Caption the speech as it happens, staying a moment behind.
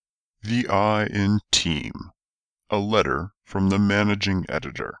The I in Team. A letter from the managing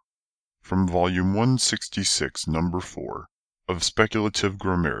editor. From volume 166, number 4 of Speculative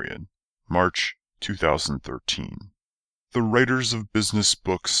Grammarian, March 2013. The writers of business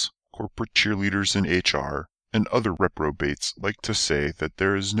books, corporate cheerleaders in HR, and other reprobates like to say that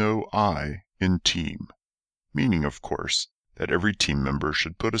there is no I in team, meaning, of course, that every team member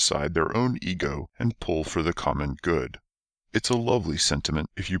should put aside their own ego and pull for the common good. It's a lovely sentiment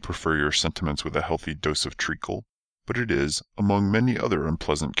if you prefer your sentiments with a healthy dose of treacle, but it is, among many other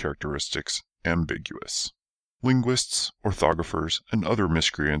unpleasant characteristics, ambiguous. Linguists, orthographers, and other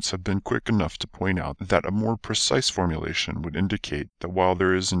miscreants have been quick enough to point out that a more precise formulation would indicate that while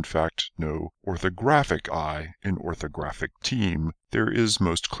there is in fact no orthographic I in orthographic team, there is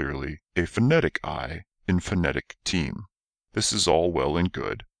most clearly a phonetic I in phonetic team. This is all well and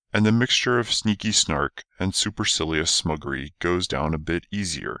good, and the mixture of sneaky snark and supercilious smuggery goes down a bit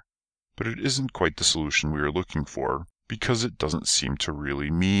easier, but it isn't quite the solution we are looking for, because it doesn't seem to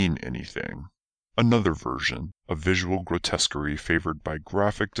really mean anything. Another version, a visual grotesquerie favored by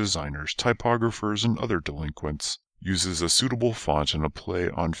graphic designers, typographers, and other delinquents, uses a suitable font and a play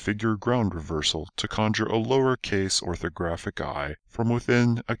on figure ground reversal to conjure a lowercase orthographic I from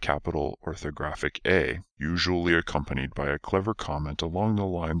within a capital orthographic A, usually accompanied by a clever comment along the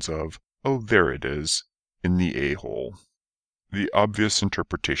lines of, "Oh, there it is, in the A-hole." The obvious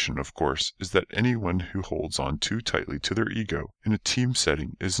interpretation, of course, is that anyone who holds on too tightly to their ego in a team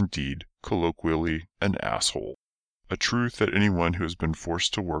setting is indeed, colloquially, an asshole. A truth that anyone who has been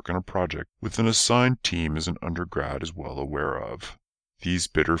forced to work on a project with an assigned team as an undergrad is well aware of. These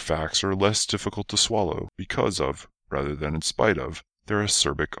bitter facts are less difficult to swallow because of, rather than in spite of, their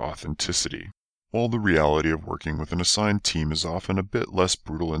acerbic authenticity. While the reality of working with an assigned team is often a bit less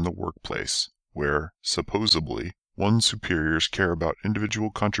brutal in the workplace, where, supposedly, one's superiors care about individual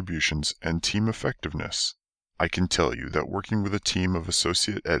contributions and team effectiveness, I can tell you that working with a team of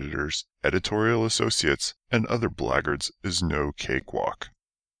associate editors, editorial associates, and other blackguards is no cakewalk.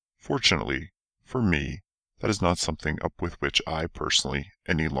 Fortunately, for me, that is not something up with which I personally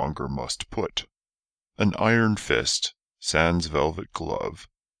any longer must put. An iron fist, sans velvet glove,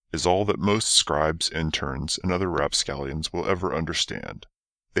 is all that most scribes, interns, and other rapscallions will ever understand.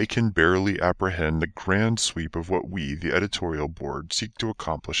 They can barely apprehend the grand sweep of what we, the editorial board, seek to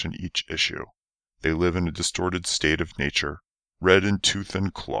accomplish in each issue. They live in a distorted state of nature, red in tooth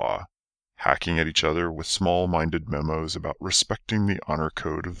and claw, hacking at each other with small-minded memos about respecting the honor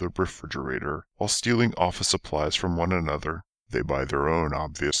code of the refrigerator, while stealing office supplies from one another, they buy their own,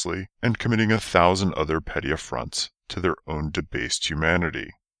 obviously, and committing 1,000 other petty affronts to their own debased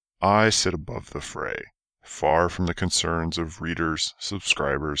humanity. I sit above the fray, far from the concerns of readers,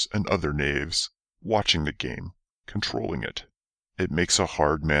 subscribers, and other knaves, watching the game, controlling it. It makes a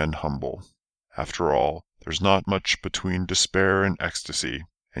hard man humble. After all, there's not much between despair and ecstasy,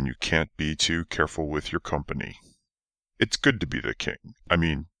 and you can't be too careful with your company. It's good to be the king,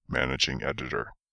 managing editor.